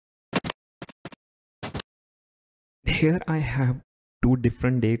here I have two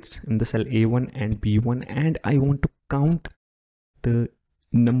different dates in the cell A1 and B1, and I want to count the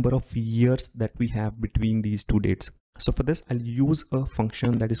number of years that we have between these two dates. So for this, I'll use a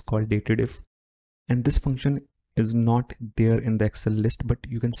function that is called dateDiff, and this function is not there in the Excel list, but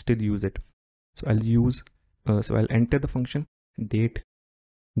you can still use it. So I'll enter the function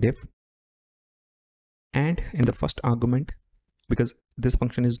dateDiff, and in the first argument, because this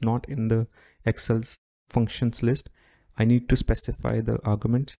function is not in the Excel's functions list, I need to specify the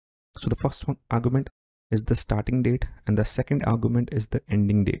arguments. So the first one argument is the starting date, and the second argument is the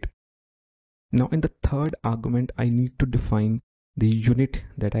ending date. Now in the third argument, I need to define the unit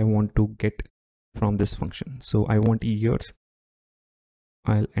that I want to get from this function. So I want years.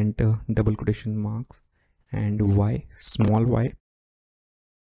 I'll enter double quotation marks and y, small y,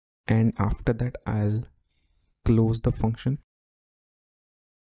 and after that I'll close the function.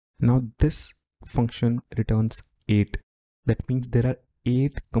 Now this function returns 8. That means there are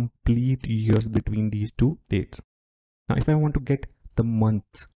 8 complete years between these two dates. Now if I want to get the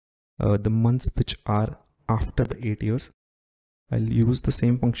months which are after the 8 years, I'll use the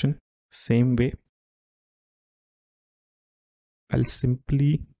same function, same way. I'll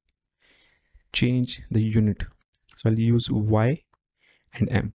simply change the unit. So I'll use y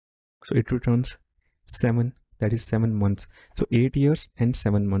and m. So it returns 7, that is 7 months. So 8 years and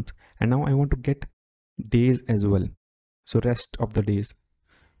 7 months. And now I want to get days as well. So rest of the days.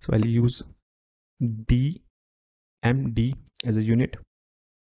 So I'll use md as a unit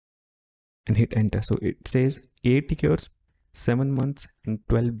and hit enter. So it says 8 years, 7 months and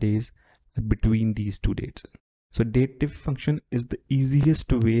 12 days between these two dates. So dateDiff function is the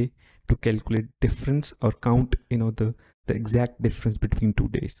easiest way to calculate difference or count, the exact difference between 2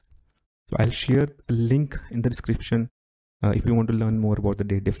 days. So I'll share a link in the description if you want to learn more about the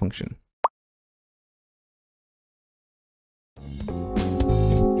dateDiff function.